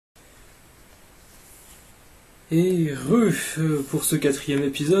Et pour ce 4e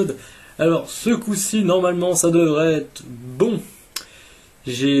épisode. Alors ce coup-ci, normalement ça devrait être bon.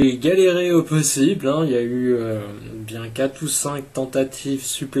 J'ai galéré au possible, hein. Il y a eu bien 4 ou 5 tentatives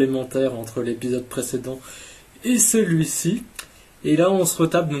supplémentaires entre l'épisode précédent et celui-ci. Et là on se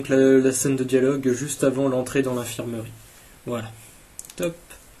retape donc la scène de dialogue juste avant l'entrée dans l'infirmerie. Voilà. Top.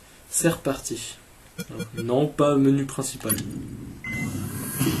 C'est reparti. Non, pas menu principal.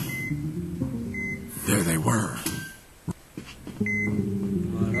 There they were.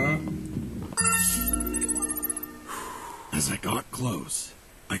 Voilà. As I got close,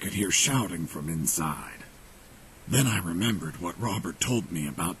 I could hear shouting from inside. Then I remembered what Robert told me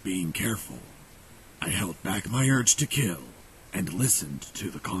about being careful. I held back my urge to kill and listened to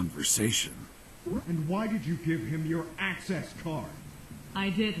the conversation. And why did you give him your access card? I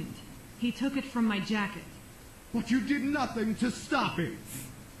didn't. He took it from my jacket. But you did nothing to stop him.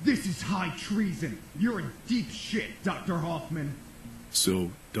 This is high treason. You're in deep shit, Dr. Hoffman.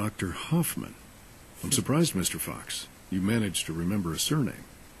 So, Dr. Hoffman. I'm surprised, Mr. Fox. You managed to remember a surname.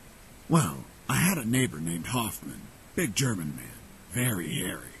 Well, I had a neighbor named Hoffman. Big German man. Very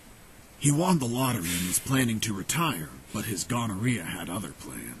hairy. He won the lottery and was planning to retire, but his gonorrhea had other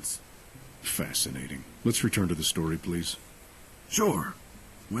plans. Fascinating. Let's return to the story, please. Sure.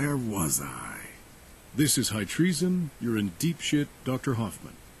 Where was I? This is high treason. You're in deep shit, Dr.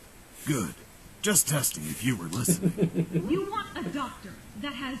 Hoffman. Good. Just testing if you were listening. You want a doctor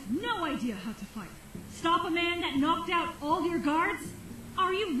that has no idea how to fight. Stop a man that knocked out all your guards?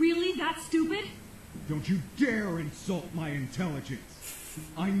 Are you really that stupid? Don't you dare insult my intelligence.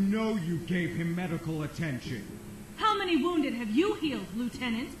 I know you gave him medical attention. How many wounded have you healed,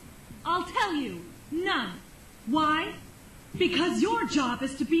 Lieutenant? I'll tell you, none. Why? Because your job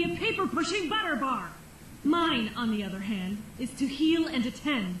is to be a paper-pushing butterbar. Mine, on the other hand, is to heal and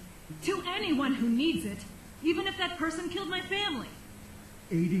attend to anyone who needs it, even if that person killed my family.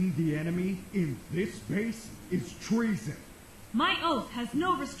 Aiding the enemy in this base is treason. My oath has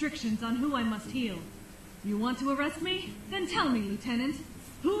no restrictions on who I must heal. You want to arrest me? Then tell me, Lieutenant,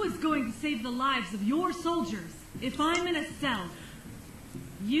 who is going to save the lives of your soldiers if I'm in a cell?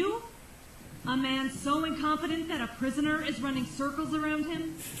 You? A man so incompetent that a prisoner is running circles around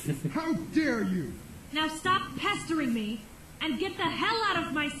him? How dare you! Now stop pestering me and get the hell out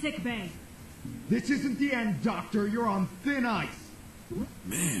of my sick bay. This isn't the end, Doctor. You're on thin ice.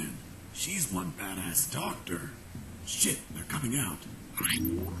 Man, she's one badass doctor. Shit, they're coming out.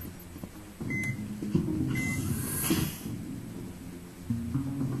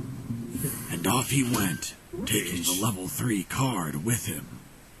 And off he went, taking the level 3 card with him.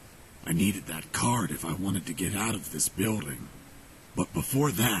 I needed that card if I wanted to get out of this building. But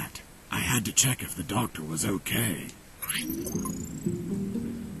before that, I had to check if the doctor was okay.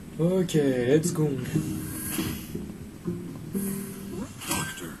 Okay, let's go.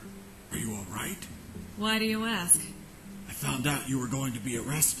 Doctor, are you alright? Why do you ask? I found out you were going to be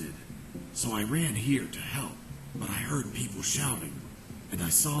arrested, so I ran here to help, but I heard people shouting, and I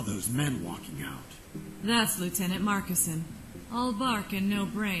saw those men walking out. That's Lieutenant Marcuson. All bark and no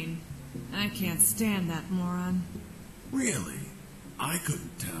brain. I can't stand that moron. Really? I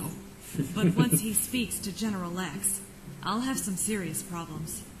couldn't tell. But once he speaks to General X, I'll have some serious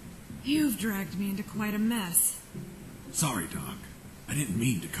problems. You've dragged me into quite a mess. Sorry, Doc. I didn't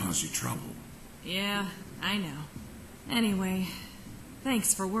mean to cause you trouble. Yeah, I know. Anyway,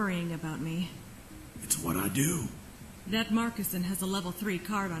 thanks for worrying about me. It's what I do. That Marcuson has a level 3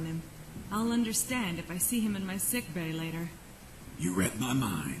 card on him. I'll understand if I see him in my sick bay later. You read my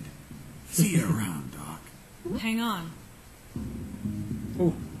mind. See you around, Doc. Hang on.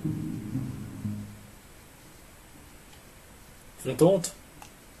 Oh. On tente?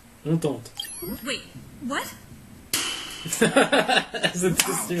 On tente. Wait, what?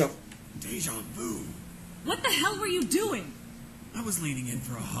 C'était sûr. Deja vu. What the hell were you doing? I was leaning in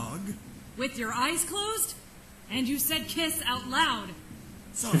for a hug. With your eyes closed? And you said kiss out loud.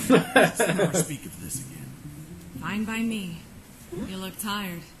 Sorry, let's never speak of this again. Fine by me. You look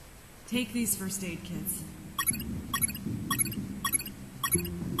tired. Take these first aid kits.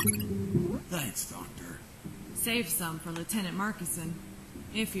 Thanks, Doctor. Save some for Lieutenant Marcuson.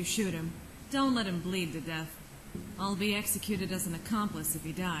 If you shoot him, don't let him bleed to death. I'll be executed as an accomplice if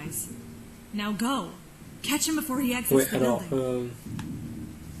he dies. Now go. Catch him before he exits the building.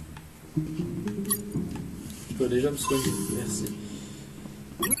 Je dois déjà me soigner. Merci.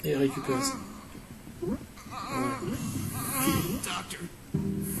 Et récupérer ça. Doctor,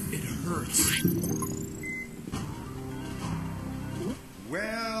 it hurts.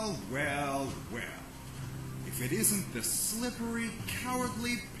 Well, well, well. If if it isn't the slippery,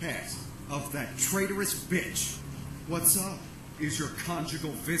 cowardly pet of that traitorous bitch. What's up? Is your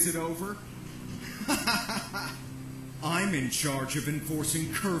conjugal visit over? I'm in charge of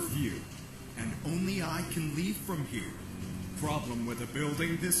enforcing curfew, and only I can leave from here. Problem with a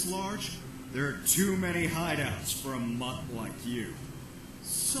building this large? There are too many hideouts for a mutt like you.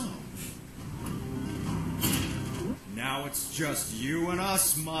 So, now it's just you and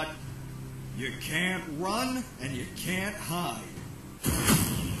us, mutt. You can't run and you can't hide.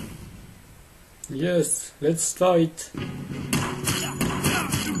 Yes, let's fight.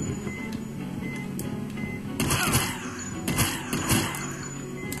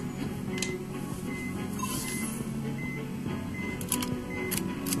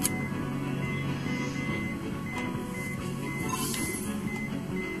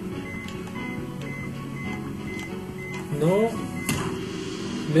 Non.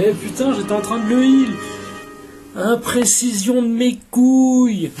 Mais putain, j'étais en train de le heal. Imprécision de mes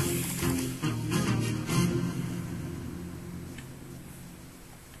couilles.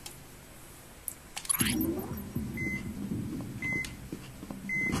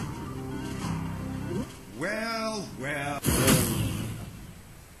 Well, well.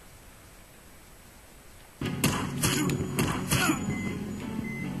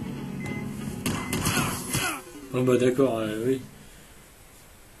 Oh bah d'accord, oui.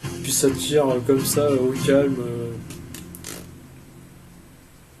 Puis ça tire comme ça, au calme.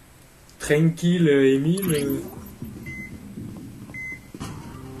 Tranquille, Émile.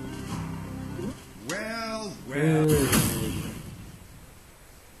 Well, well.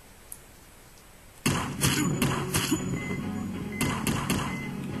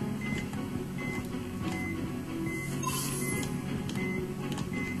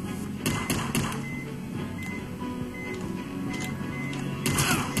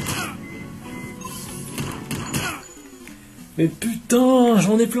 Mais putain,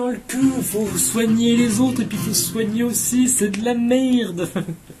 j'en ai plein le cul, faut soigner les autres et puis faut se soigner aussi, c'est de la merde.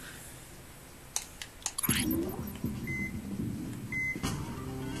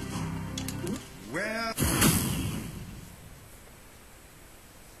 Well.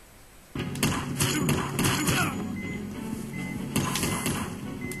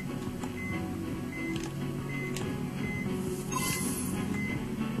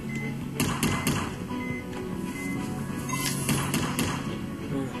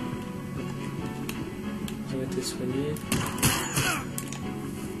 J'ai été soigné.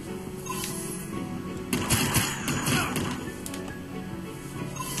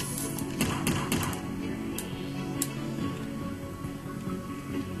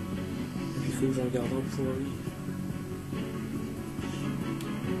 Il faut que j'en garde un pour lui.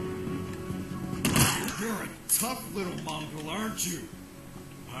 You're a tough little mongrel, aren't you?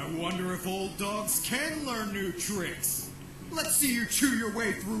 I wonder if old dogs can learn new tricks. Let's see you chew your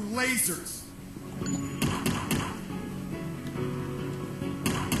way through lasers.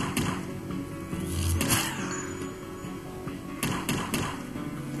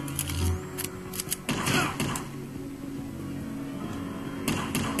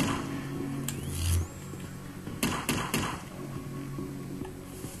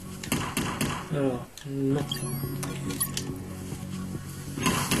 Alors, non.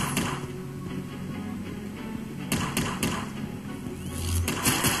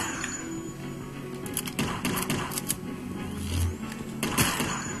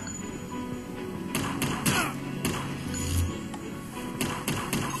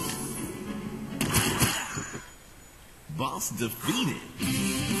 Boss defeated.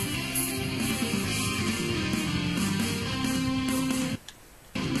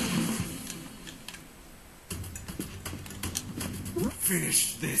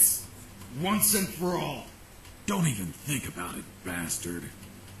 Finish this, once and for all. Don't even think about it, bastard.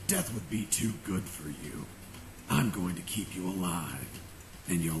 Death would be too good for you. I'm going to keep you alive,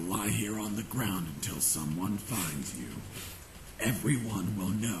 and you'll lie here on the ground until someone finds you. Everyone will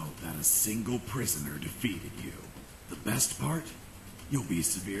know that a single prisoner defeated you. The best part? You'll be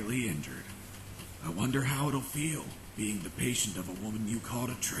severely injured. I wonder how it'll feel, being the patient of a woman you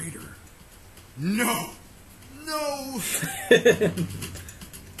called a traitor. No! No!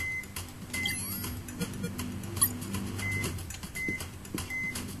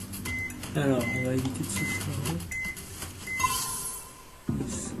 Alors, on va éviter de se foirer.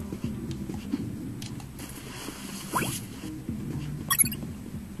 Yes.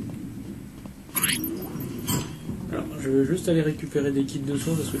 Alors, je vais juste aller récupérer des kits de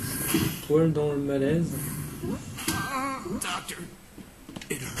soins parce que je suis poil dans le malaise. Doctor,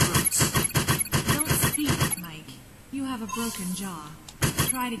 it hurts. Don't speak, Mike. You have a broken jaw.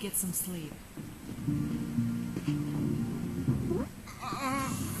 Try to get some sleep.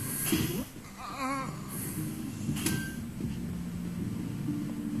 Il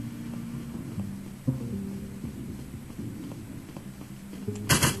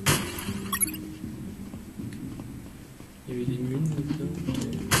y avait des mules là-dedans.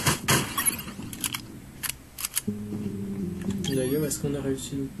 D'ailleurs, est-ce qu'on a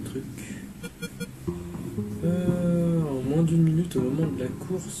réussi le truc? En moins d'une minute au moment de la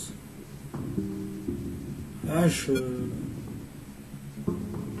course. Ah,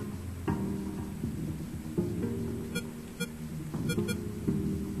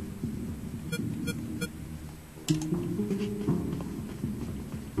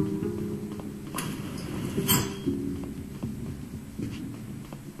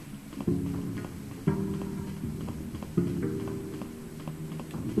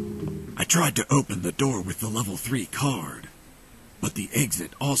 I tried to open the door with the level 3 card, but the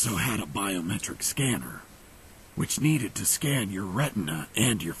exit also had a biometric scanner, which needed to scan your retina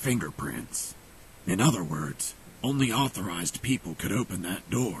and your fingerprints. In other words, only authorized people could open that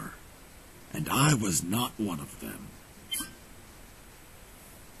door, and I was not one of them.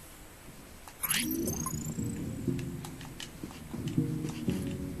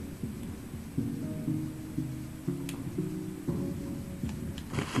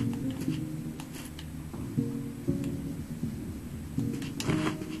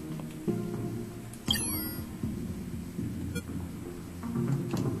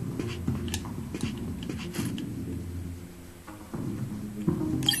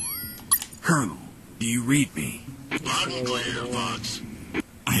 Colonel, do you read me? Loud and clear, Fox.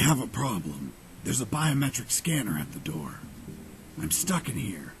 I have a problem. There's a biometric scanner at the door. I'm stuck in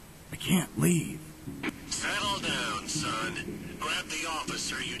here. I can't leave. Settle down, son. Grab the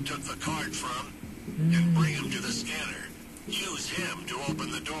officer you took the card from and bring him to the scanner. Use him to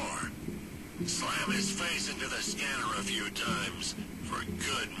open the door. Slam his face into the scanner a few times for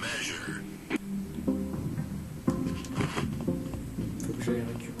good measure. faut que j'aille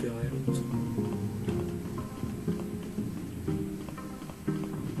récupérer l'autre.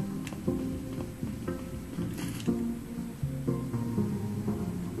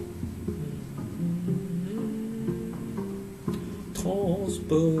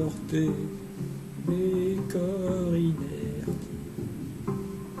 Transporter les corps inertes.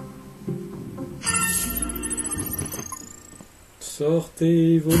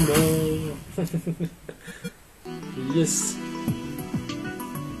 Sortez vos morts. Yes.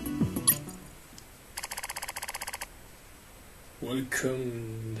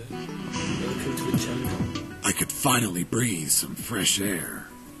 Welcome to the jungle. I could finally breathe some fresh air.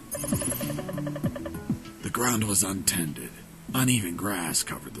 The ground was untended. Uneven grass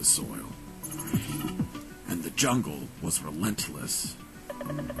covered the soil. And the jungle was relentless.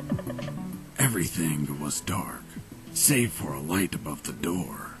 Everything was dark, save for a light above the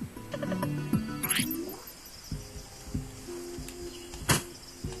door.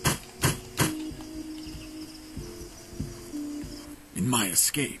 In my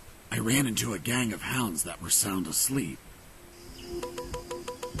escape, I ran into a gang of hounds that were sound asleep.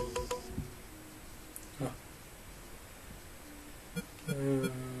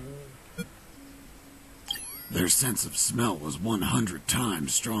 Their sense of smell was 100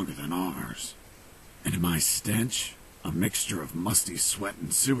 times stronger than ours. And my stench, a mixture of musty sweat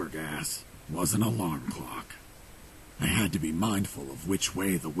and sewer gas, was an alarm clock. I had to be mindful of which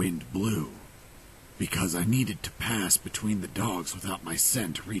way the wind blew, because I needed to pass between the dogs without my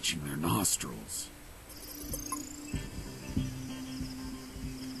scent reaching their nostrils.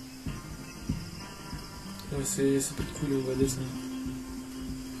 Ouais, c'est pas cool, on va descendre.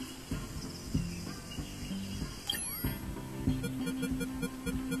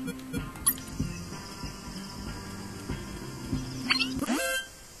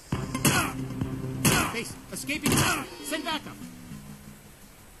 Escaping. Send backup.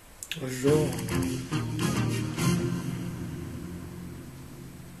 Genre.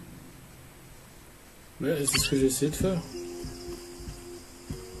 Ouais, c'est ce que j'ai essayé de faire.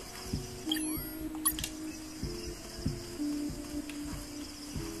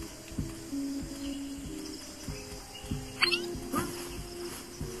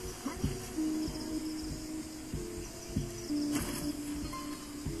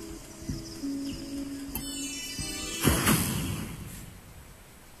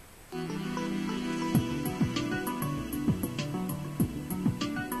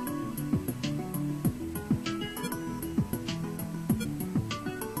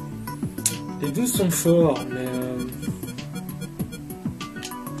 Les deux sont forts, mais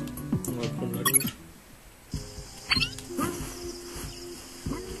on va prendre la louche.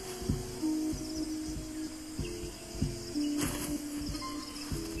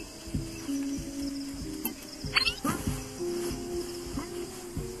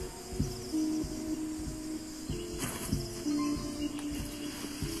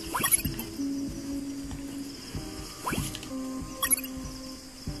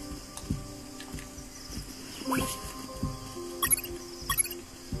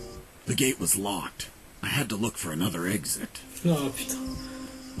 The gate was locked. I had to look for another exit. Oh putain.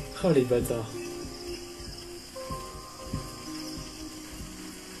 Oh les bâtards.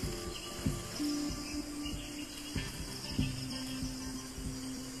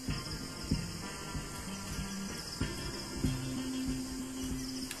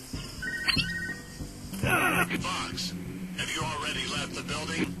 Fox, have you already left the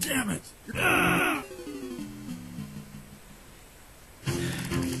building? Damn it!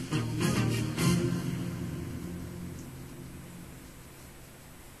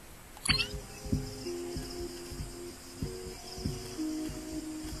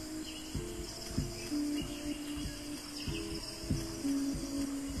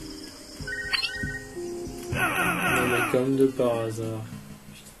 On est comme de par hasard.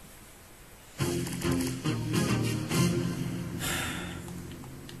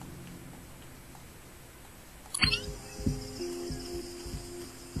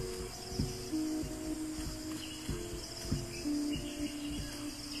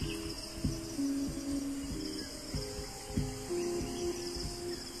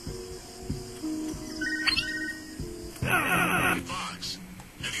 Fox,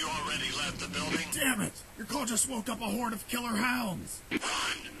 have you already left the building? Damn it! Your call just woke up a horde of killer hounds. Run!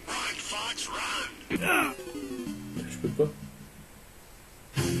 Run, Fox, run! Je peux pas.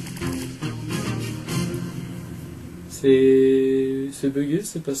 C'est bugué,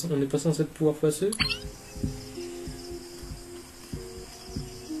 c'est pas, on n'est pas censé pouvoir passer.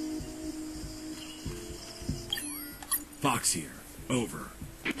 Fox here. Over.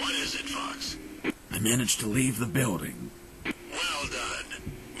 What is it, Fox? I managed to leave the building. Well done.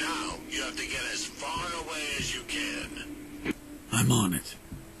 Now, you have to get as far away as you can. I'm on it.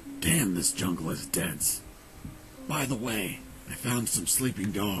 Damn, this jungle is dense. By the way, I found some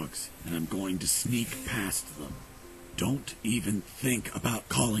sleeping dogs, and I'm going to sneak past them. Don't even think about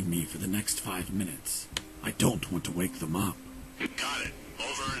calling me for the next 5 minutes. I don't want to wake them up. Got it.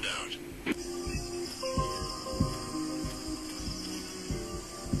 Over and out.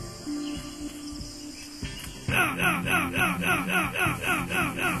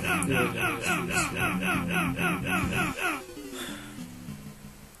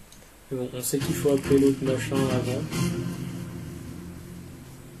 Mais bon, on sait qu'il faut appeler l'autre machin avant.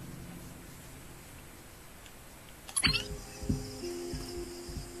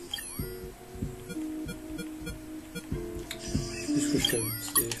 Qu'est-ce que je t'aime,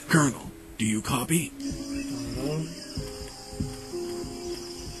 c'est... Colonel, do you copy? Voilà.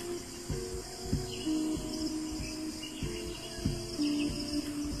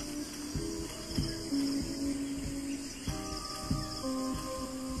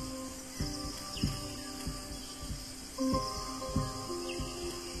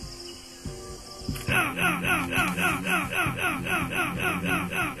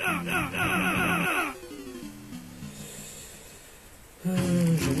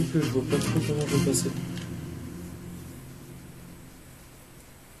 J'avoue que je vois pas trop comment je vais passer.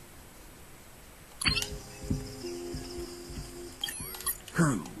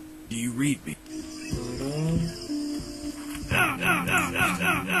 Colonel, do you read me?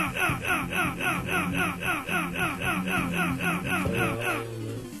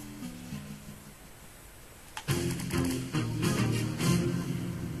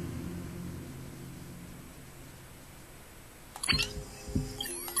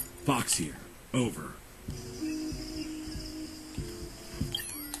 Fox here. Over.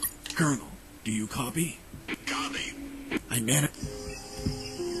 Colonel, do you copy? Copy. I managed...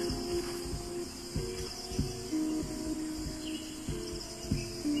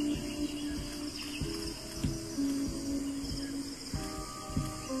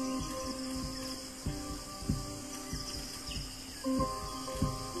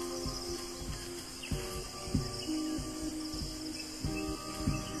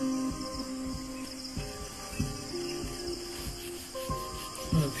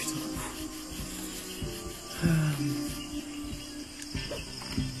 Oh putain.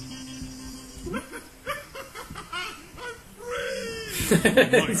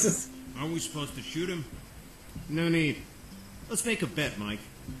 Mike, aren't we supposed to shoot him? No need. Let's make a bet, Mike.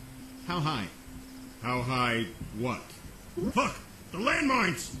 How high? How high what? Fuck! The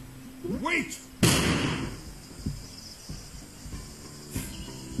landmines! Wait! The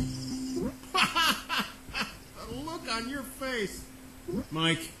look on your face.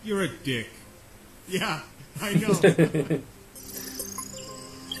 Mike, you're a dick. Yeah, I know.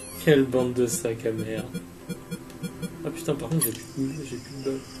 Quelle bande de sacs à merde. Ah putain, par contre, j'ai plus de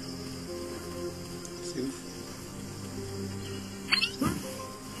balles. C'est ouf.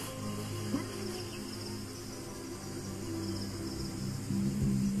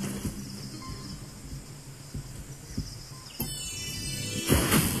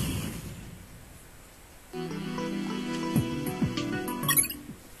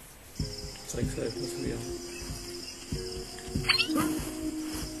 C'est vrai que ça va, je me souviens.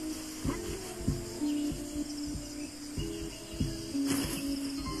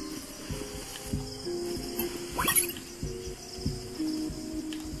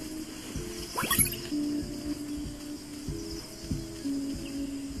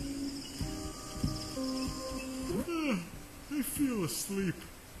 I feel asleep.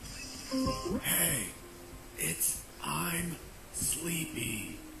 Hey, I'm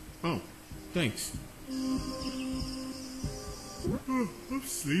sleepy. Oh, thanks. Oh, I'm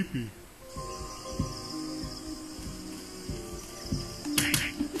sleepy.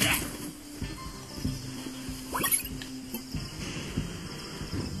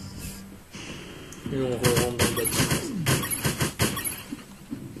 Et on re-rentre dans le bâtiment.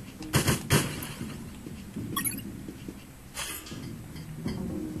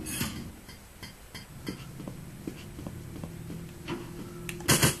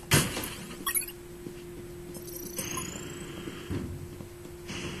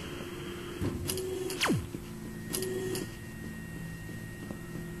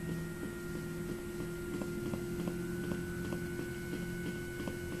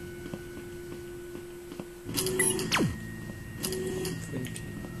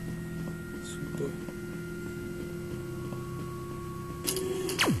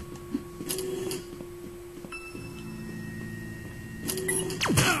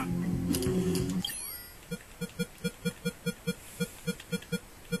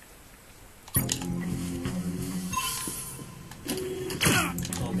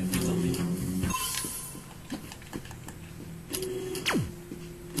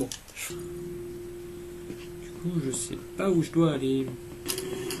 Je sais pas où je dois aller. Parce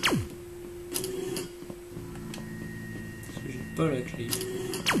que j'ai pas la clé.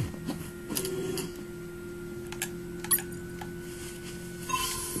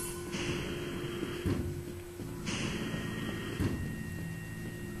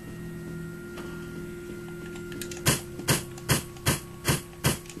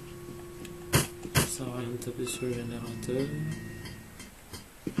 Ça sert à rien de taper sur le générateur.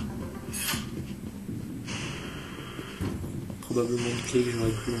 Probablement de clé que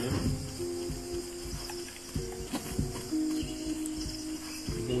j'aurais plus loin.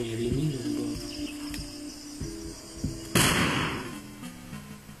 Bon, il y a les mines là-bas.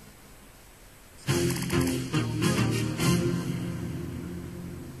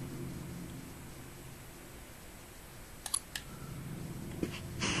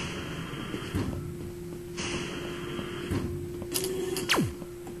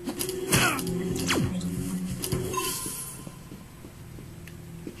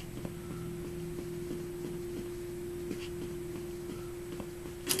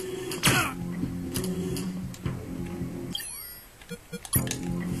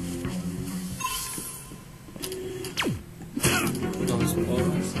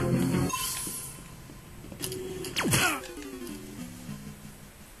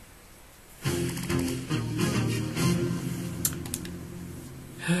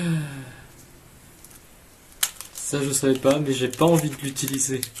 Ça je savais pas, mais j'ai pas envie de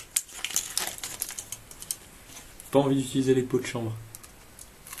l'utiliser. Pas envie d'utiliser les pots de chambre.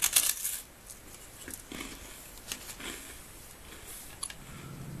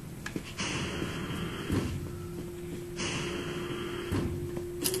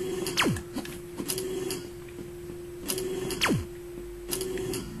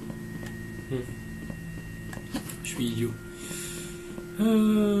 Je suis idiot.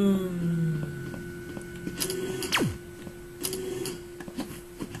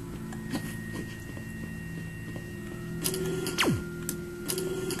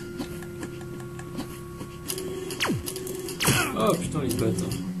 Oh putain les bâtards.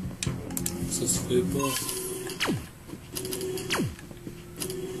 Ça se fait pas.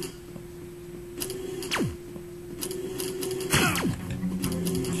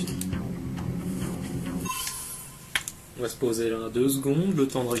 On va se poser là 2 secondes, le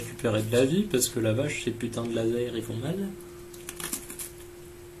temps de récupérer de la vie, parce que la vache, ces putains de lasers, ils font mal.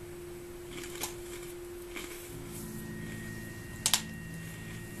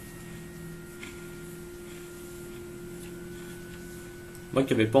 Moi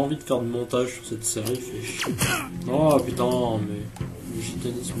qui avais pas envie de faire de montage sur cette série, fait chier. Oh putain, mais le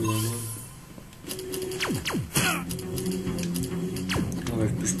gitanisme est dans moi. Ouais,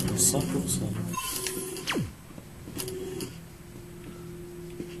 je prends 100%.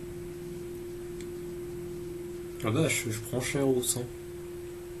 Ah bah, je prends cher au sang.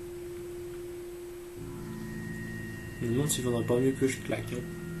 Je me demande s'il faudrait pas mieux que je claque. Hein.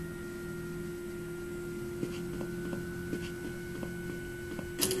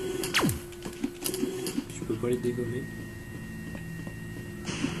 pas les dégommer.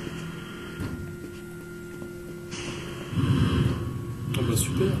 Ah bah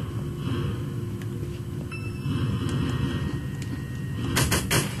super.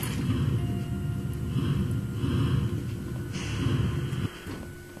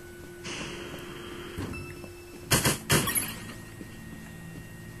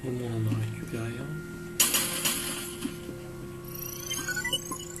 Au moins on en a récupéré un.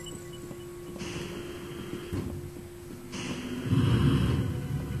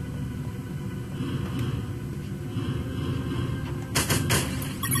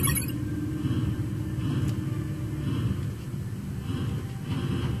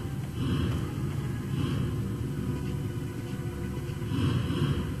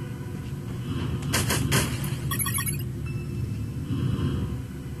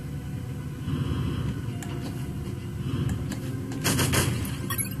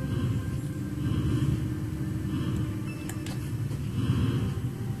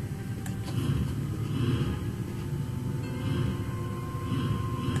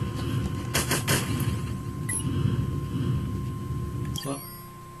 Ah.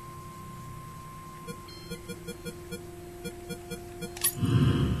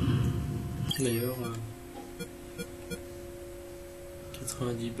 D'ailleurs,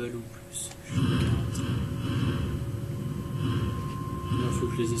 90 balles ou plus. Je suis à 40. Il faut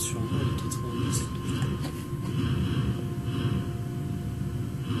que je les ai sur moi, les 90.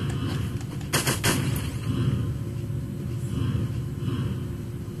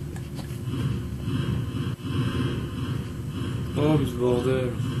 Oh, mais ce bordel.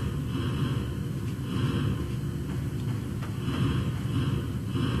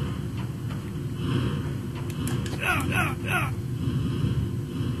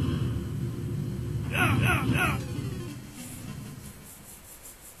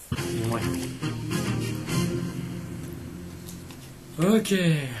 Ouais. Ok.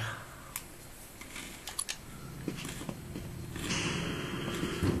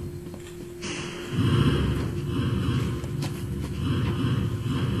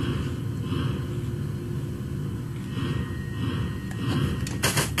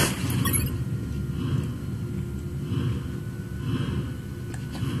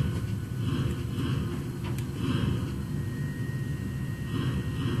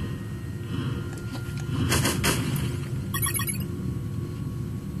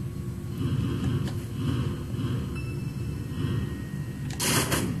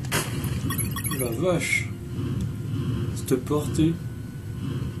 La vache, cette portée.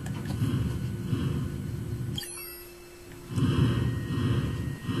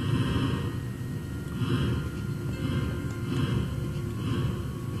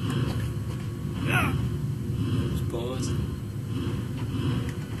 C'est pas vrai ça.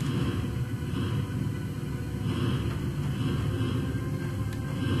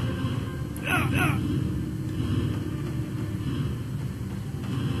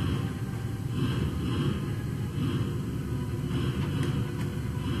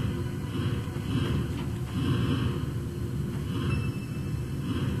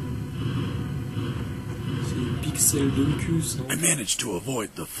 Pixel de cul, ça. I managed to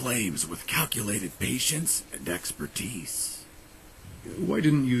avoid the flames with calculated patience and expertise. Why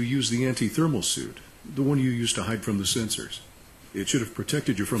didn't you use the anti-thermal suit? The one you used to hide from the sensors? It should have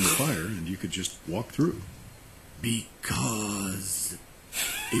protected you from the fire, and you could just walk through. Because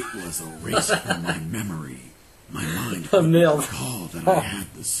it was erased from my memory. My mind Oh, couldn't merde. recall that I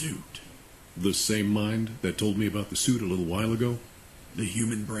had the suit. The same mind that told me about the suit a little while ago? The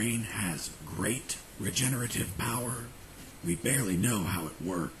human brain has great regenerative power. We barely know how it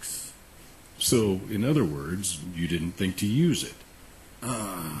works. So, in other words, you didn't think to use it?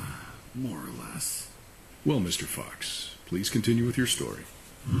 More or less. Well, Mr. Fox, please continue with your story.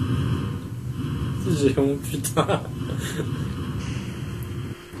 J'ai honte, putain.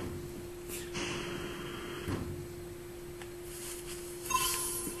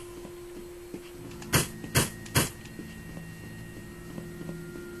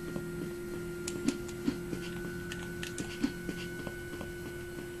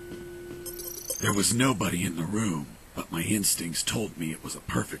 There was nobody in the room, but my instincts told me it was a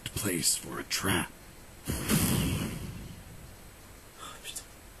perfect place for a trap.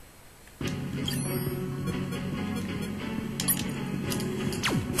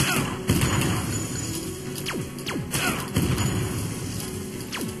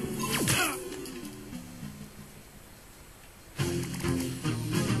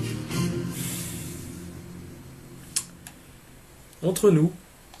 Entre nous,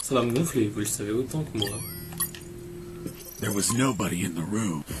 ça va me gonfler, vous le savez autant que moi. There was nobody in the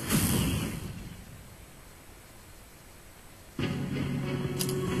room.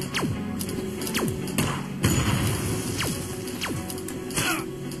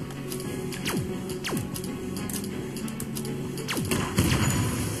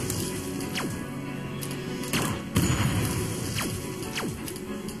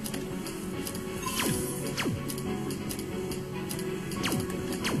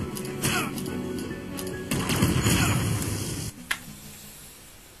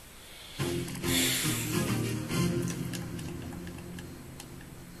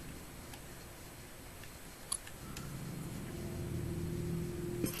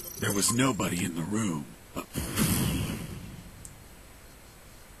 There was nobody in the room, but...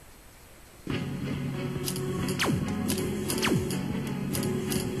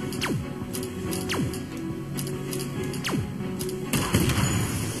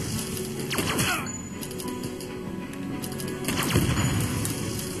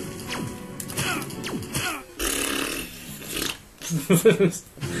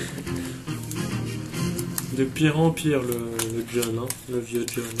 De pire en pire, le John, hein, le vieux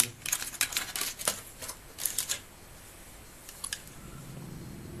John.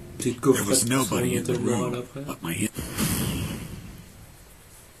 Petite coffrette pour son monter le moral après. Ah,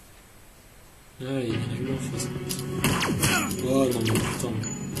 il y en a eu en face. Oh non, mais putain.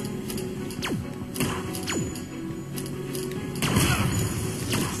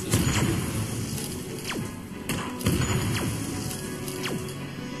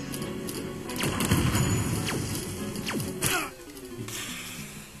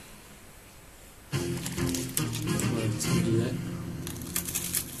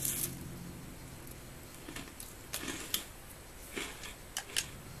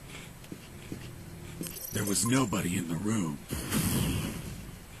 There was nobody in the room.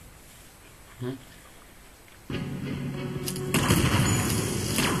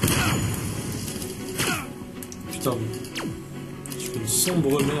 Putain, je suis une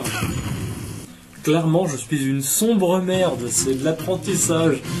sombre merde. Clairement, je suis une sombre merde. C'est de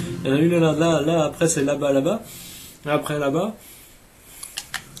l'apprentissage. Il y en a une là, après c'est là-bas, après là-bas.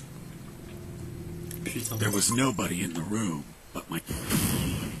 Putain. There was nobody in the room, but my...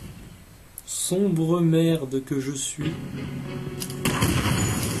 Sombre merde que je suis.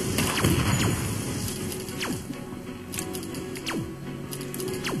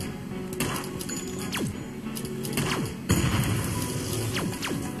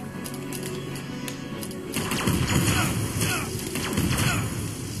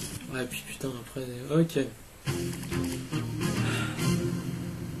 Ouais, puis putain, après... Ok.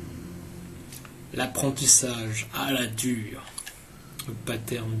 L'apprentissage à la dure. Le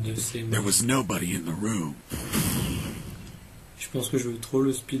pattern de ces mots. There was nobody in the room. Je pense que je veux trop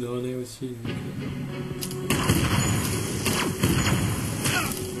le speedrunner aussi.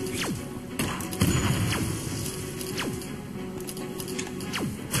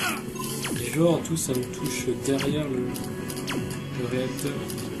 Et genre, tout ça me touche derrière le réacteur.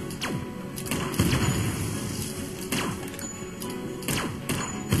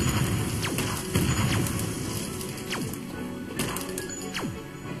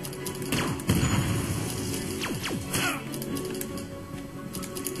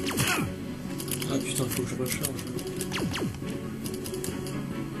 Ah putain, faut que je recharge.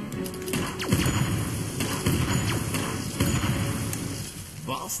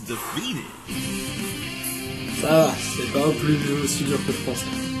 Boss defeated. Ça va, c'est pas plus aussi dur que je pensais.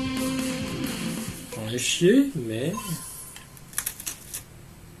 J'en ai chié, mais...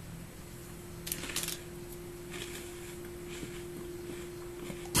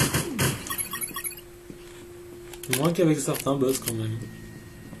 Moins qu'avec certains boss quand même.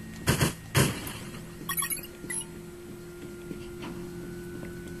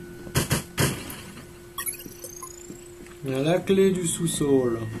 Il y a la clé du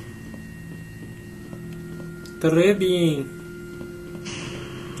sous-sol. Très bien.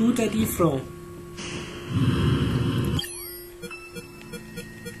 Tout est différent.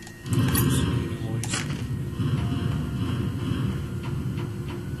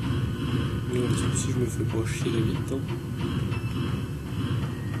 Si je me fais pas chier la vie de temps.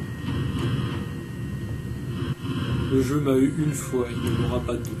 Le jeu m'a eu une fois, il ne m'aura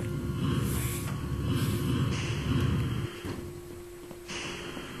pas deux.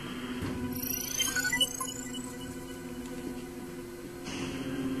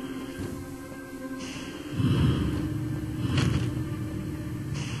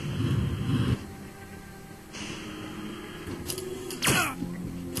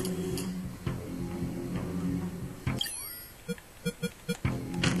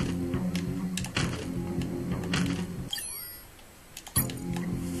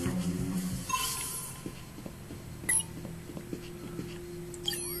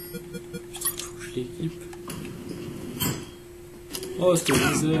 L'équipe. Oh, c'était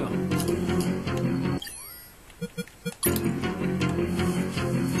bizarre.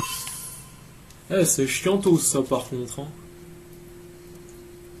 Eh, c'est chiantos ça par contre. Hein.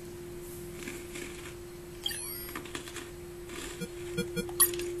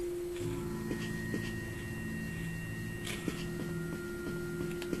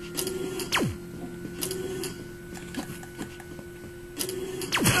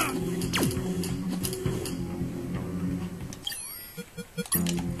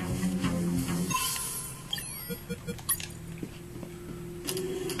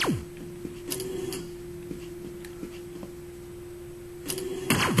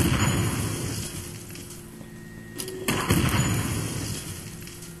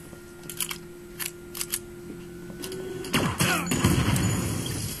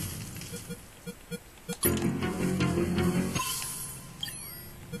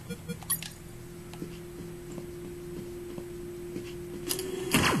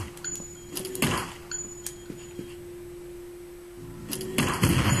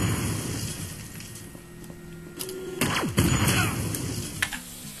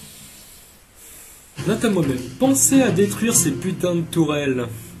 Note à moi-même. Pensez à détruire ces putains de tourelles.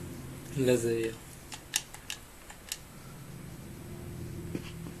 Laser.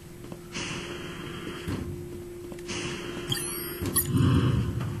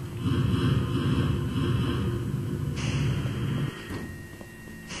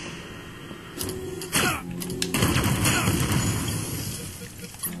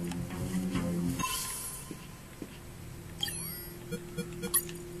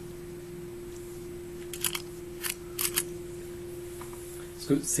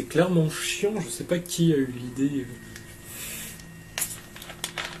 C'est clairement chiant, je sais pas qui a eu l'idée.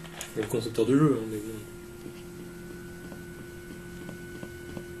 Le concepteur de jeu, hein, mais bon.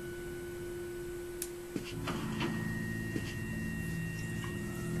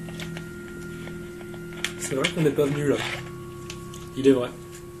 C'est vrai qu'on n'est pas venu là. Il est vrai.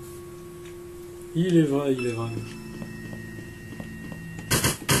 Il est vrai, il est vrai.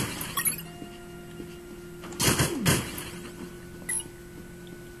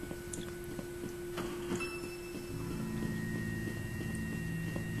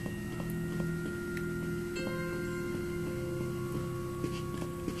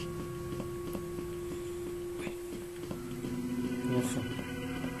 Enfin.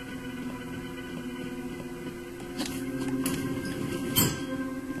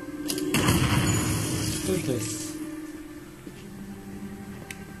 Ça, je laisse.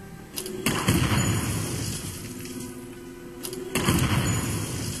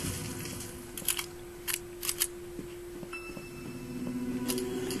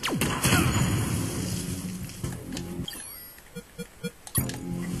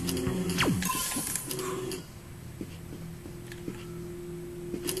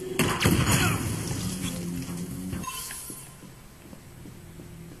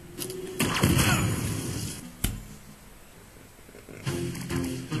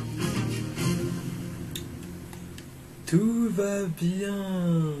 Tout va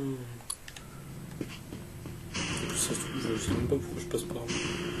bien. Ça se trouve, je sais même pas pourquoi je passe par là.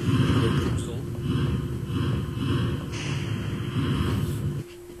 Il y a plus besoin.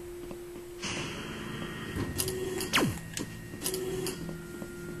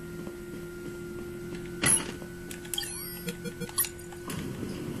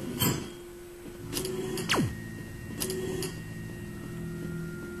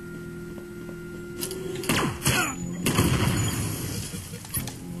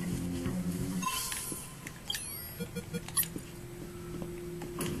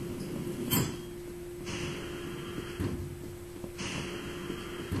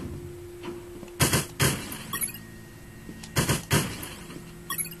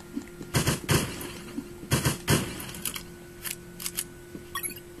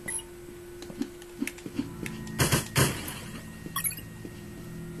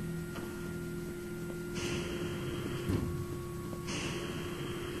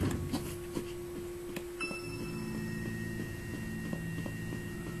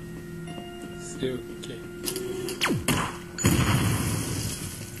 C'est ok.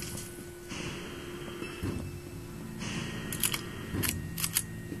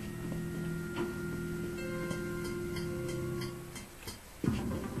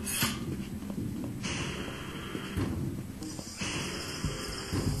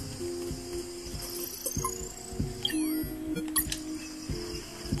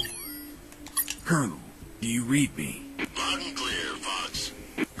 Colonel, do you read me? Loud and clear, Fox.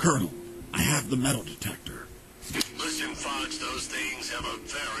 Colonel, I have the metal detector. Listen, Fox, those things have a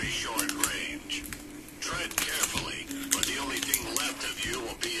very short range. Tread carefully, or the only thing left of you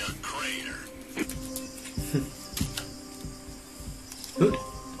will be a crater.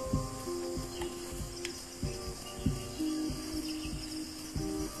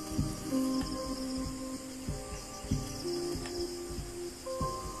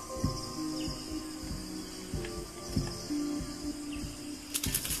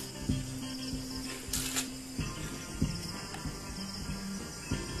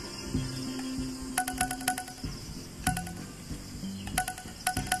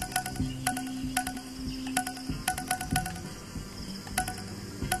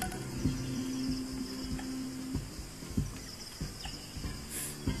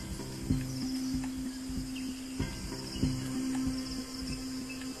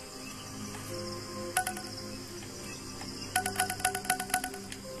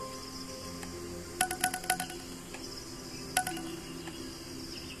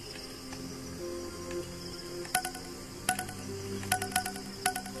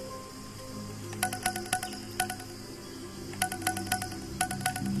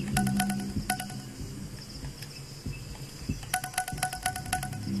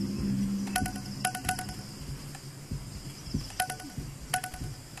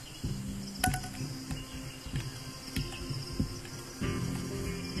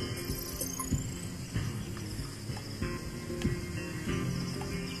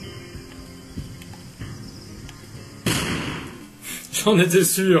 J'en étais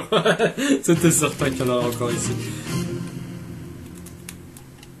sûr. C'était certain qu'il y en aurait encore ici.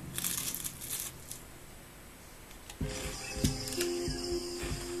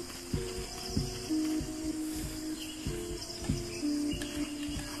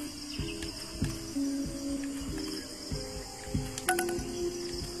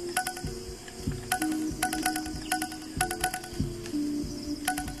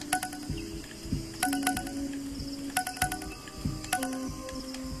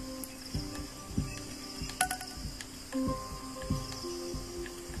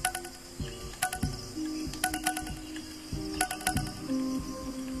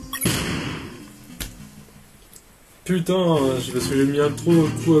 Putain, parce que j'ai mis un trop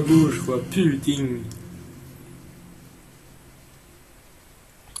coup à gauche, quoi. Putain.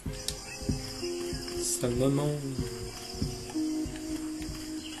 Ça maman.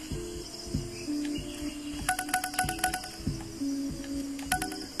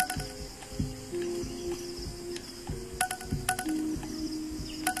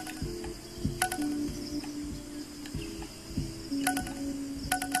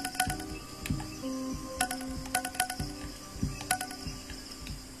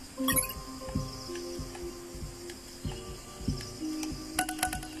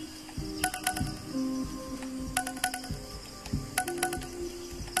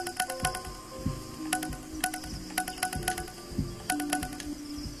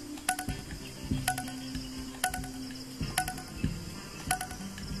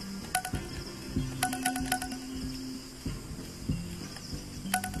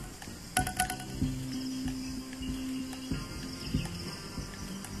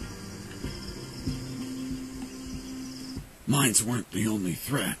 Mines weren't the only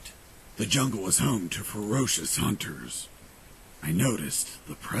threat. The jungle was home to ferocious hunters. I noticed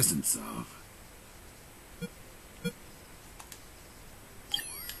the presence of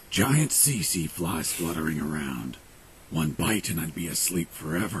giant sea flies fluttering around. One bite and I'd be asleep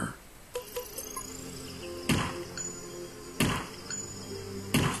forever.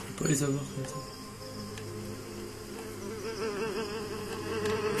 Je peux pas les avoir comme ça.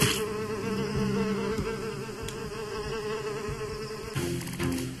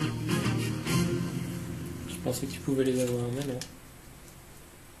 Je pensais que tu pouvais les avoir, mais non.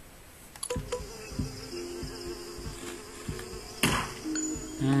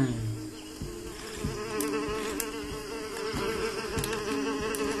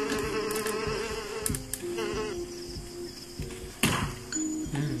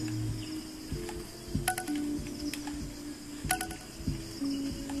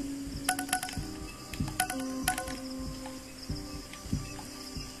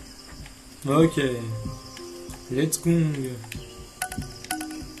 Ok. Let's go.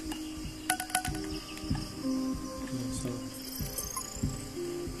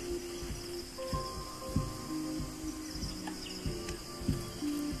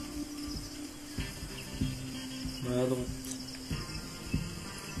 À droite.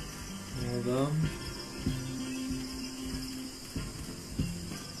 En bas.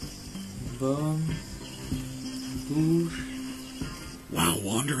 Bas. Gauche. While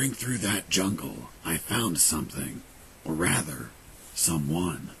wandering through that jungle, I found something, or rather,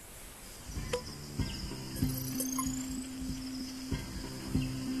 someone.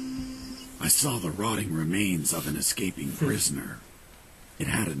 I saw the rotting remains of an escaping prisoner. It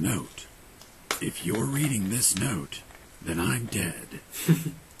had a note. If you're reading this note, then I'm dead.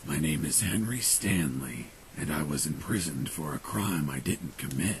 My name is Henry Stanley, and I was imprisoned for a crime I didn't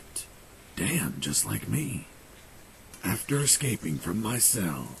commit. Damn, just like me. After escaping from my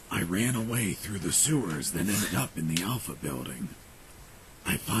cell, I ran away through the sewers, then ended up in the Alpha building.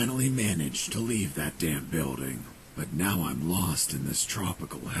 I finally managed to leave that damn building, but now I'm lost in this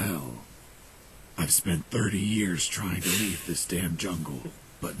tropical hell. I've spent 30 years trying to leave this damn jungle,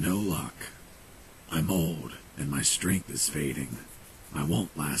 but no luck. I'm old, and my strength is fading. I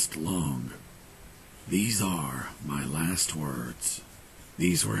won't last long. These are my last words.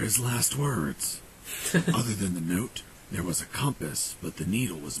 These were his last words. Other than the note, there was a compass, but the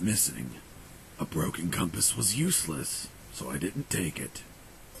needle was missing. A broken compass was useless, so I didn't take it.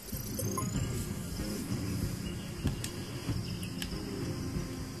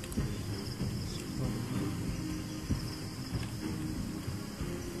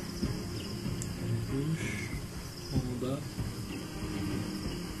 En bas.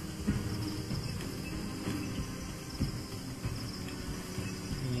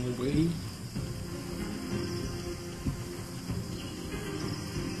 Oui.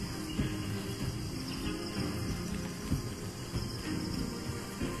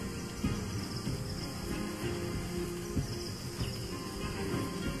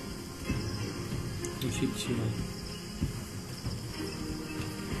 Effectivement.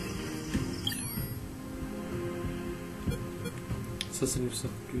 Ça nous sert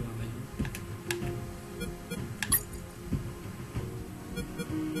plus à rien.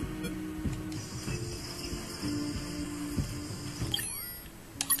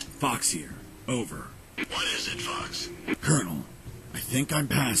 Fox here. Over. What is it, Fox? Colonel, I think I'm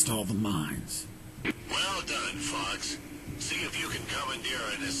past all the mines. Well done, Fox. See if you can commandeer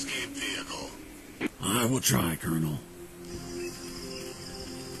an escape vehicle. I will try, Colonel.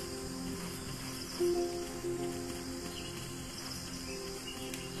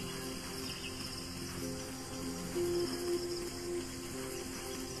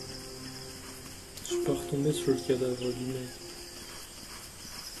 Je peux retomber sur le cadavre du mec.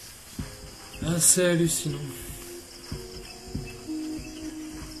 Ah, c'est hallucinant.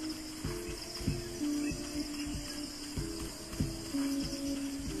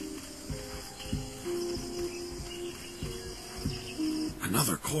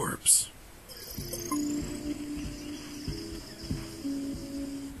 Another corpse.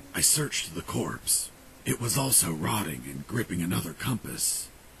 I searched the corpse. It was also rotting and gripping another compass.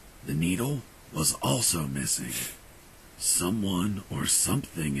 The needle was also missing. Someone or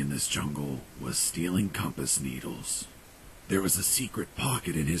something in this jungle was stealing compass needles. There was a secret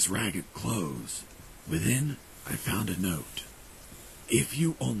pocket in his ragged clothes. Within, I found a note. If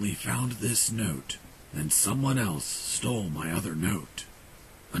you only found this note, then someone else stole my other note.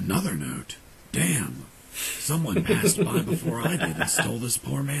 Another note? Damn! Someone passed by before I did and stole this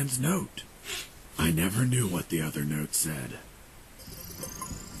poor man's note. I never knew what the other note said.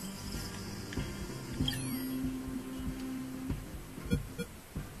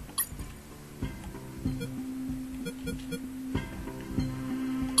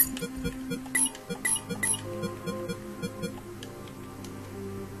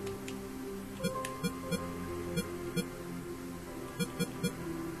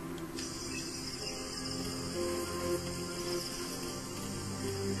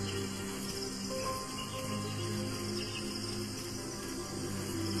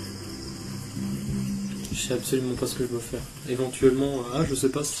 Je sais absolument pas ce que je dois faire. Éventuellement, je sais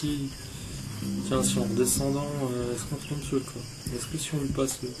pas si... Tiens, si en redescendant, est-ce qu'on tombe sur le corps? Est-ce que si on lui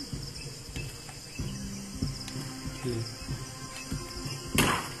passe le...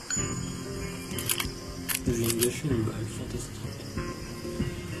 Je viens de gâcher une balle, fantastique.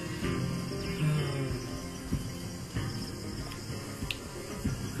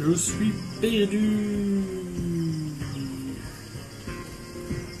 Je suis perdu.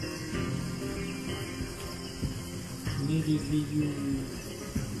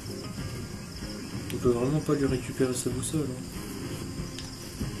 On peut vraiment pas lui récupérer sa boussole. Hein.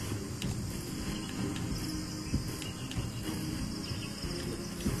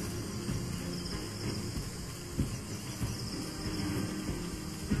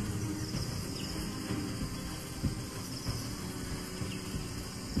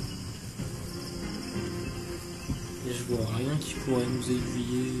 Et je vois rien qui pourrait nous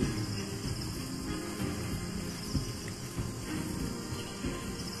aiguiller.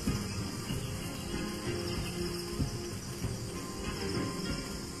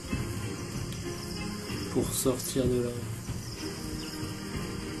 Pour sortir de là.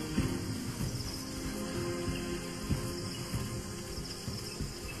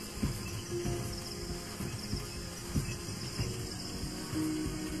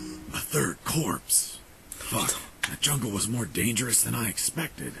 A third corpse. Fuck, that jungle was more dangerous than I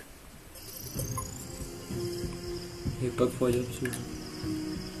expected. Il est pas croyable celui-là.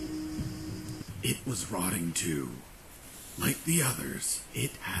 It was rotting too. Like the others,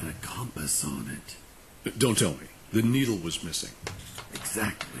 it had a compass on it. Don't tell me. The needle was missing.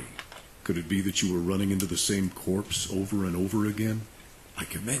 Exactly. Could it be that you were running into the same corpse over and over again? I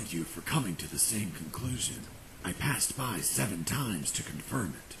commend you for coming to the same conclusion. I passed by 7 times to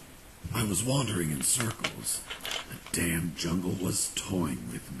confirm it. I was wandering in circles. The damn jungle was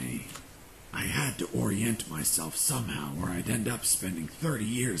toying with me. I had to orient myself somehow or I'd end up spending 30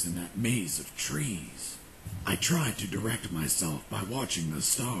 years in that maze of trees. I tried to direct myself by watching the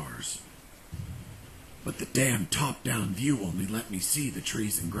stars. But the damn top-down view only let me see the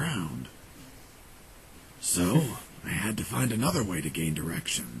trees and ground. So, I had to find another way to gain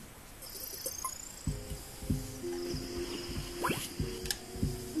direction.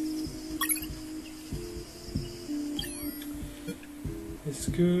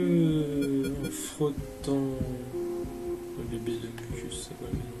 Est-ce que en frottant le bébé de mucus, c'est quoi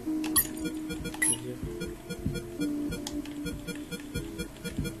le nom?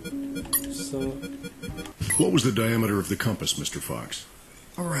 Ça. What was the diameter of the compass, Mr. Fox?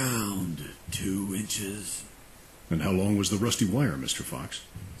 Around 2 inches. And how long was the rusty wire, Mr. Fox?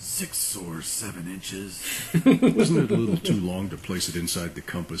 6 or 7 inches. Wasn't it a little too long to place it inside the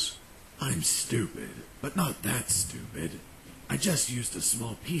compass? I'm stupid, but not that stupid. I just used a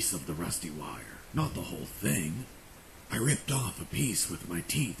small piece of the rusty wire, not the whole thing. I ripped off a piece with my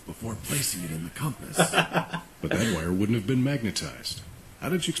teeth before placing it in the compass. But that wire wouldn't have been magnetized. How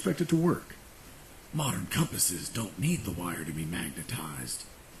did you expect it to work? Modern compasses don't need the wire to be magnetized.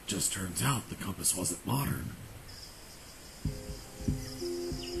 Just turns out the compass wasn't modern.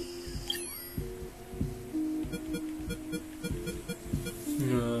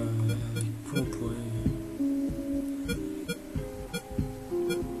 Quoi on pourrait...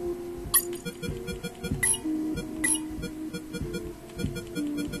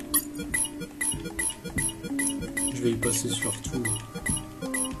 Je vais y passer sur tout.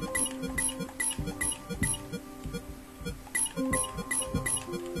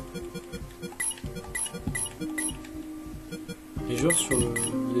 Et genre sur le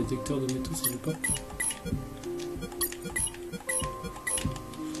détecteur de métaux, ça veut pas.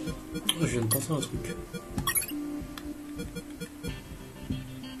 Je viens de penser à un truc.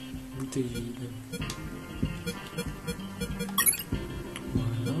 Bouteille vide.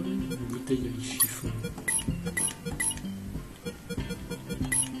 Voilà, une bouteille avec chiffon.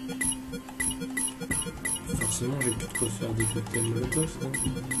 Forcément, j'ai plus de quoi faire des cocktails Molotov, non?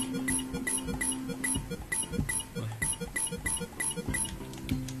 Ouais.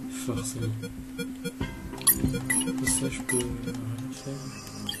 Forcément. Ça, je peux rien faire.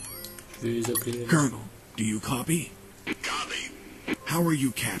 Je vais les appeler. Colonel, do you copy? Copy. How were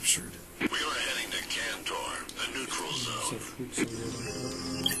you captured? We were heading to Cantor, the neutral Ça zone. fout que ça me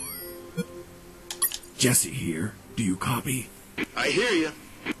donne. Jesse here. Do you copy? I hear you.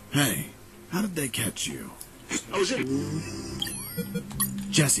 Hey, how did they catch you? I was in.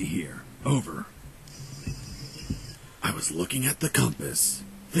 Jesse here. Over. I was looking at the compass,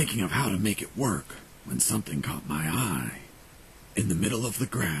 thinking of how to make it work, when something caught my eye. In the middle of the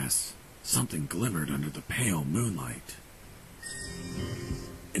grass, something glimmered under the pale moonlight.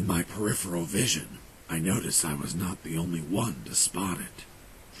 In my peripheral vision, I noticed I was not the only one to spot it.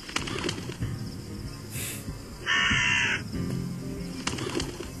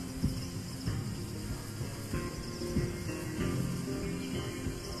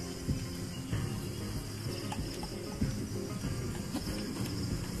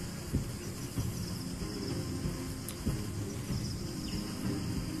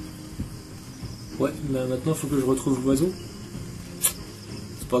 Ouais, mais maintenant faut que je retrouve l'oiseau.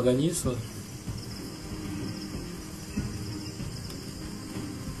 C'est pas gagné ça.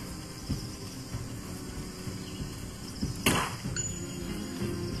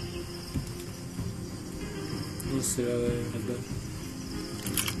 Non, c'est là-bas.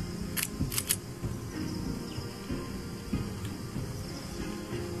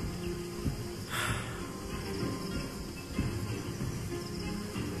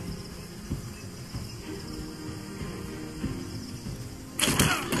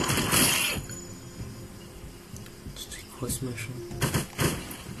 C'était quoi ce machin?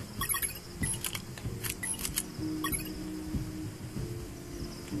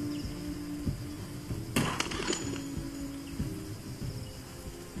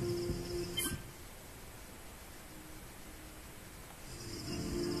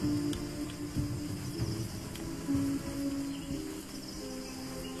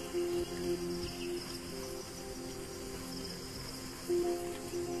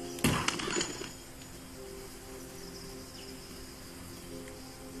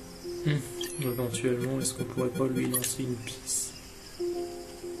 Éventuellement, est-ce qu'on pourrait pas lui lancer une piste?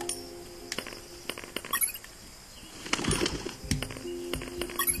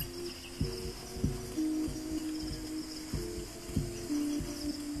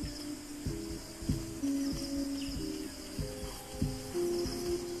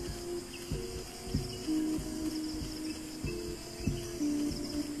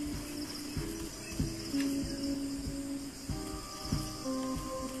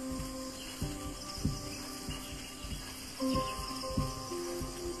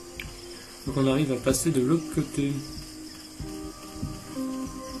 Faut qu'on arrive à passer de l'autre côté.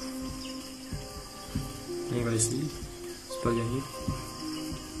 On va essayer. C'est pas gagné.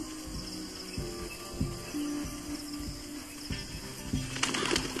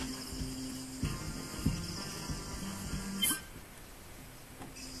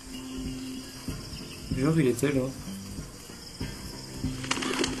 Genre il était là.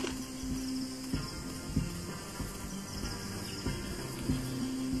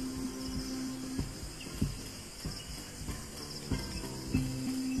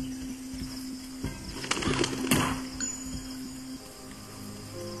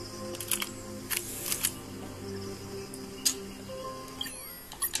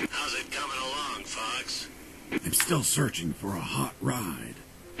 How's it coming along, Fox? I'm still searching for a hot ride.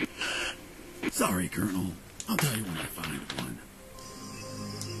 Sorry, Colonel. I'll tell you when I find one.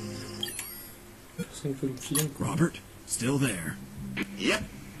 Robert, still there? Yep.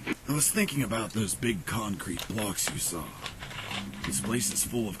 I was thinking about those big concrete blocks you saw. This place is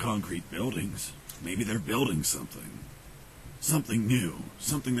full of concrete buildings. Maybe they're building something. Something new.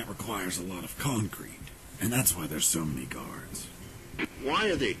 Something that requires a lot of concrete. And that's why there's so many guards. Why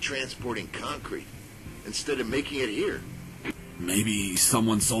are they transporting concrete instead of making it here? Maybe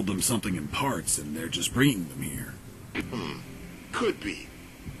someone sold them something in parts and they're just bringing them here. Could be.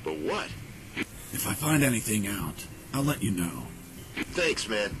 But what? If I find anything out, I'll let you know. Thanks,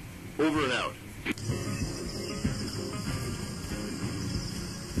 man. Over and out.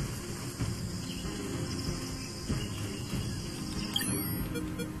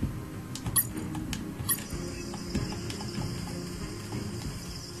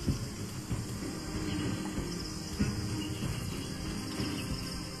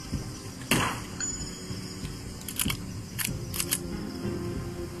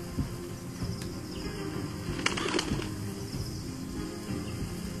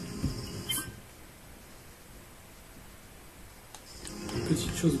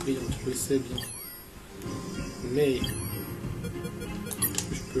 Petite chose brillante, je le sais bien. Mais...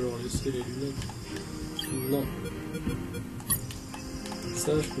 je peux leur laisser les lunettes? Non.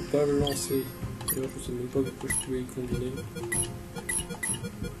 Ça, je peux pas le lancer. D'ailleurs, je sais même pas pourquoi je pouvais y combiner.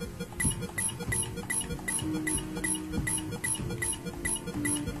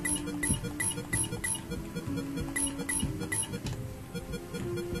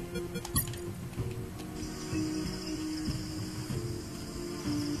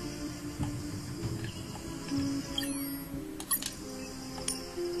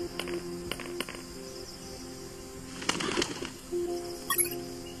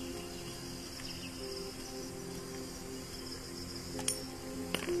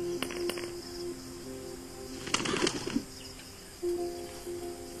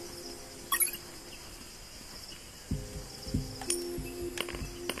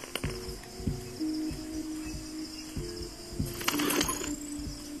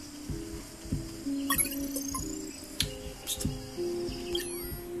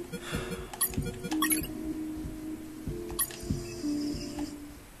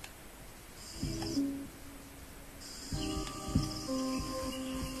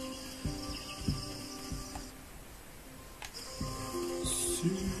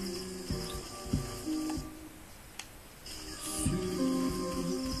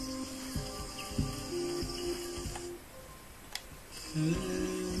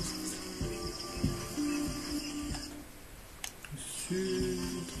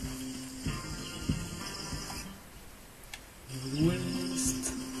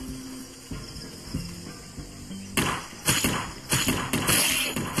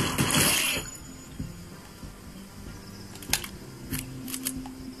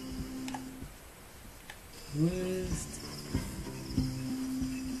 West.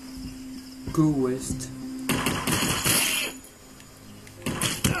 Go west.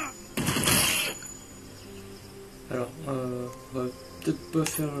 Alors, on va peut-être pas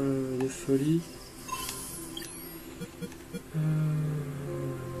faire des folies.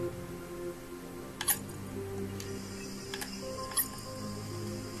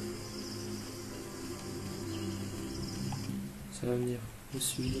 Ça va venir au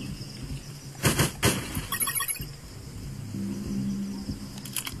sud.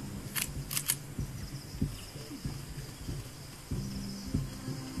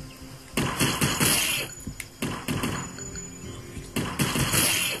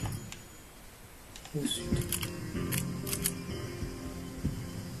 Au sud.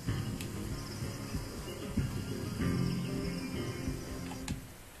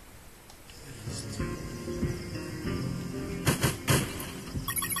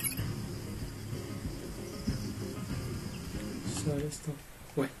 Ça à l'instant.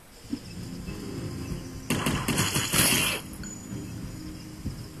 Ouais.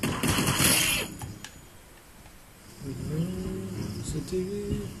 C'était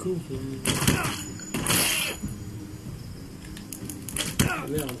correct. Ah,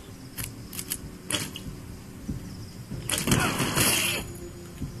 merde.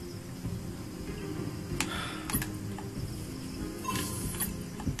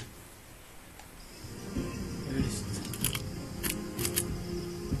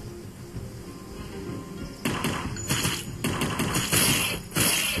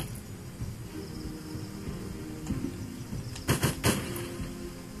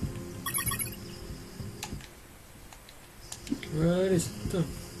 Allez, c'est ça.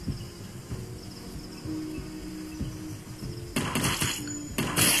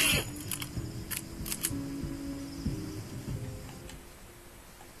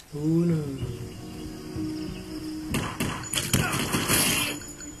 Uno.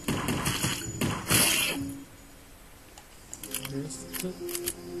 Reste.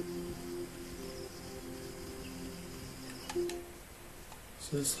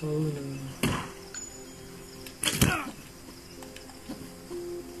 Ce sera uno.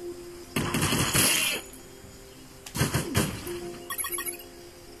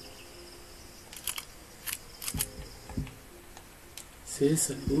 C'est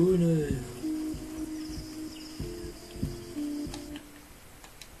ça, uno.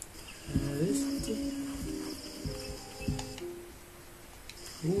 Reste.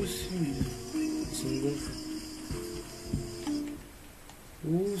 Au sud. C'est une bonne fois.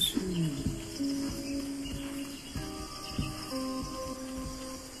 Au sud.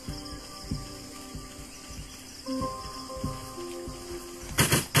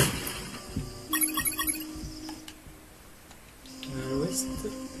 À l'ouest.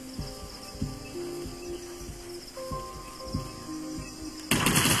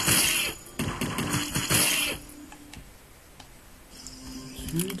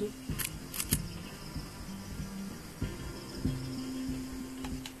 Sud.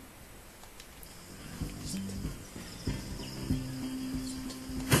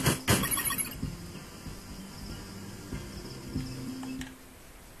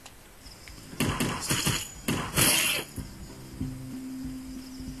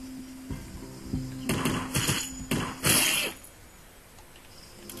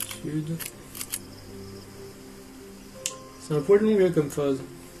 Sud. C'est un poil long là, comme phase.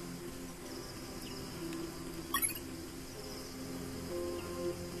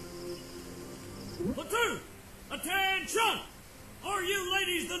 Platoon! Attention! Are you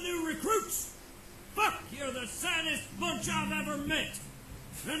ladies the new recruits? Fuck, you're the saddest bunch I've ever met.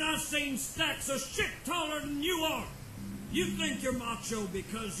 And I've seen stacks of shit taller than you are. You think you're macho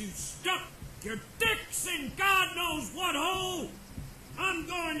because you stuck your dicks in God knows what hole? I'm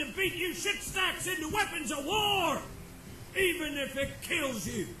going to beat you shit stacks into weapons of war, even if it kills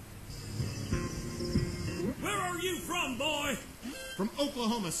you. Where are you from, boy? From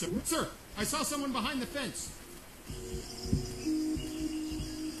Oklahoma, sir. Sir, I saw someone behind the fence.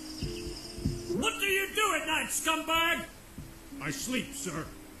 What do you do at night, scumbag? I sleep, sir.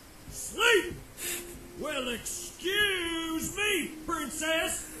 Sleep? Well, excuse me,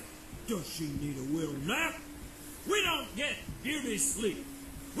 princess. Does she need a little nap? We don't get beauty sleep.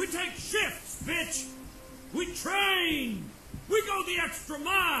 We take shifts, bitch. We train. We go the extra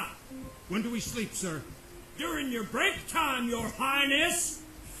mile. When do we sleep, sir? During your break time, your highness.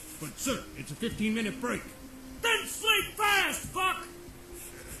 But, sir, it's a 15-minute break. Then sleep fast, fuck.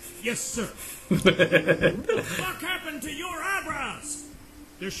 Yes, sir. What the fuck happened to your eyebrows?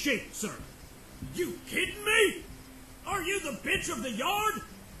 They're shaped, sir. You kidding me? Are you the bitch of the yard?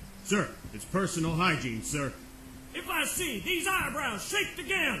 Sir, it's personal hygiene, sir. If I see these eyebrows shaped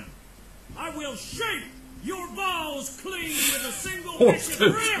again, I will shape your balls clean with a single vicious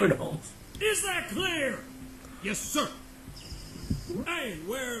rip. Is that clear? Yes, sir. Hey,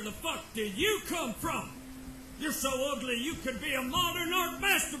 where the fuck did you come from? You're so ugly you could be a modern art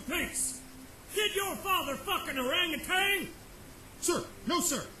masterpiece. Did your father fuck an orangutan? Sir, no,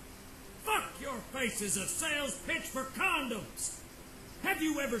 sir. Fuck, your face is a sales pitch for condoms. Have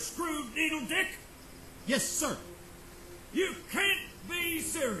you ever screwed needle dick? Yes, sir. You can't be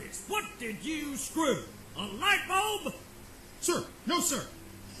serious. What did you screw? A light bulb? Sir, no, sir.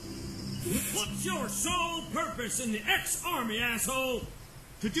 What's your sole purpose in the ex-army, asshole?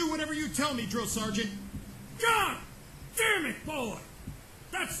 To do whatever you tell me, drill sergeant. God damn it, boy!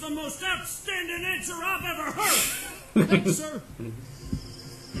 That's the most outstanding answer I've ever heard! Thanks, sir.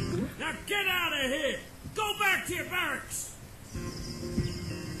 Now get out of here! Go back to your barracks!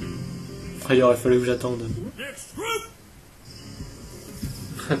 Ah, il aurait fallu que j'attende. Next group!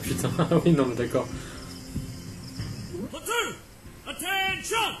 Ah putain, ah oui, non mais d'accord. Platoon!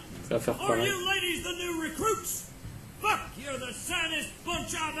 Attention! Ça va faire Are pareil. you ladies the new recruits? Fuck, you're the saddest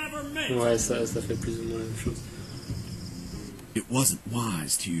bunch I've ever met! Ouais, ça fait plus ou moins la même chose. It wasn't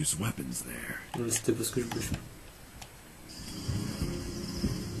wise to use weapons there. Non, mais c'était parce que je bouge.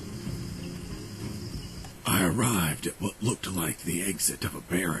 I arrived at what looked like the exit of a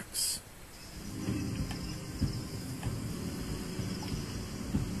barracks.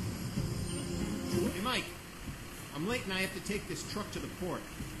 Hey, Mike. I'm late and I have to take this truck to the port.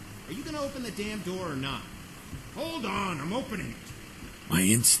 Are you going to open the damn door or not? Hold on, I'm opening it. My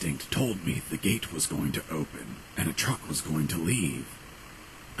instinct told me the gate was going to open and a truck was going to leave.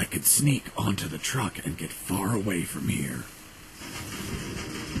 I could sneak onto the truck and get far away from here.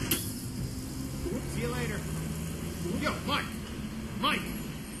 See you later. Yo, Mike! Mike!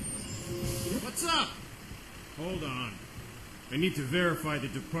 What's up? Hold on. I need to verify the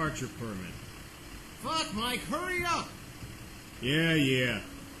departure permit. Fuck, Mike, hurry up! Yeah.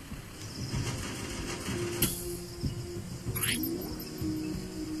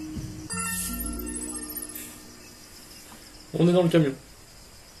 On est dans le camion.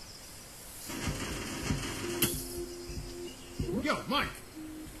 Yo, Mike!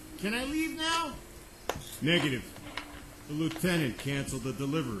 Can I leave now? Negative. The lieutenant canceled the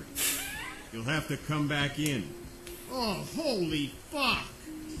delivery. You'll have to come back in. Oh, holy fuck!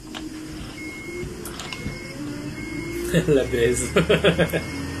 La baise.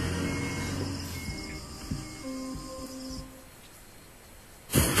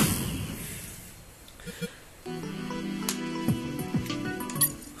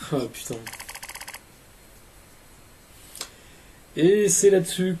 Oh putain. Et c'est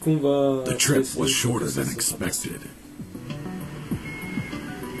là-dessus qu'on va... The trip was shorter than expected.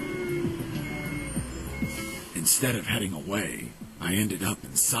 Instead of heading away, I ended up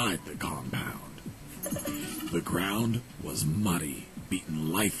inside the compound. The ground was muddy,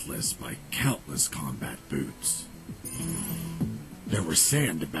 beaten lifeless by countless combat boots. There were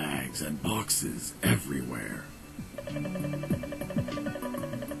sandbags and boxes everywhere.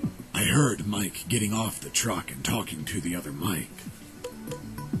 I heard Mike getting off the truck and talking to the other Mike.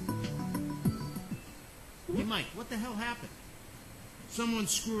 Hey, Mike, what the hell happened? Someone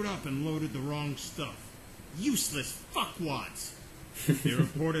screwed up and loaded the wrong stuff. Useless fuckwads! They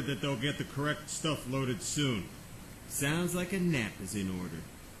reported that they'll get the correct stuff loaded soon. Sounds like a nap is in order.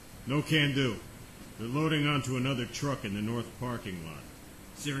 No can do. They're loading onto another truck in the north parking lot.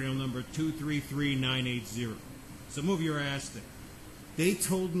 Serial number 233980. So move your ass there. They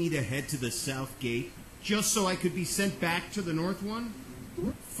told me to head to the south gate just so I could be sent back to the north one?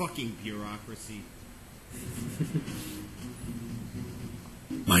 Fucking bureaucracy.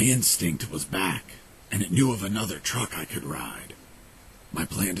 My instinct was back, and it knew of another truck I could ride. My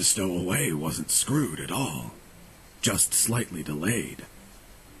plan to stow away wasn't screwed at all, just slightly delayed.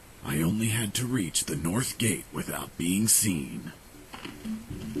 I only had to reach the north gate without being seen.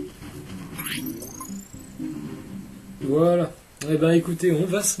 Voilà. Eh ben écoutez, on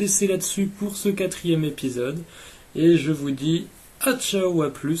va se laisser là-dessus pour ce 4e épisode. Et je vous dis à ciao,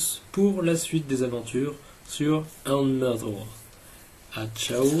 à plus pour la suite des aventures sur UnMetal. À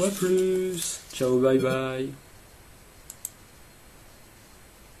ciao, à plus. Ciao, bye bye.